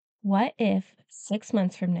What if 6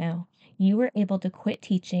 months from now you were able to quit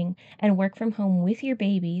teaching and work from home with your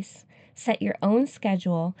babies, set your own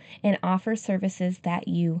schedule, and offer services that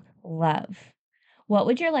you love? What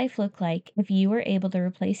would your life look like if you were able to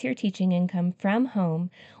replace your teaching income from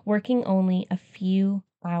home, working only a few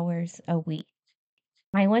hours a week?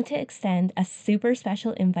 I want to extend a super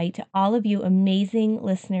special invite to all of you amazing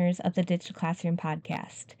listeners of the Digital Classroom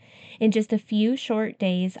podcast. In just a few short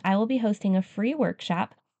days, I will be hosting a free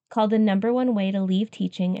workshop called The Number One Way to Leave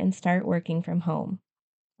Teaching and Start Working from Home.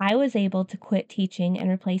 I was able to quit teaching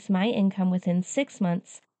and replace my income within 6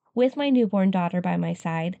 months with my newborn daughter by my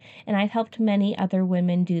side, and I've helped many other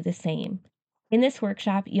women do the same. In this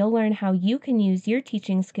workshop, you'll learn how you can use your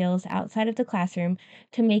teaching skills outside of the classroom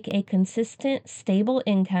to make a consistent, stable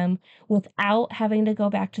income without having to go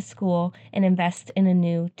back to school and invest in a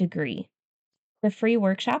new degree. The free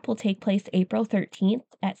workshop will take place April 13th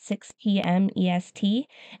at 6 p.m. EST,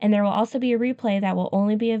 and there will also be a replay that will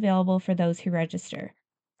only be available for those who register.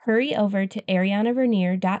 Hurry over to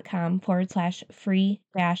arianavernier.com/free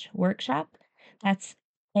workshop. That's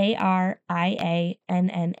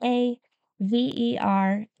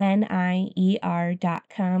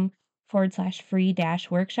ARIANNAVERNIER.com/free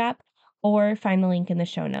workshop, or find the link in the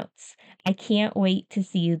show notes. I can't wait to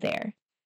see you there.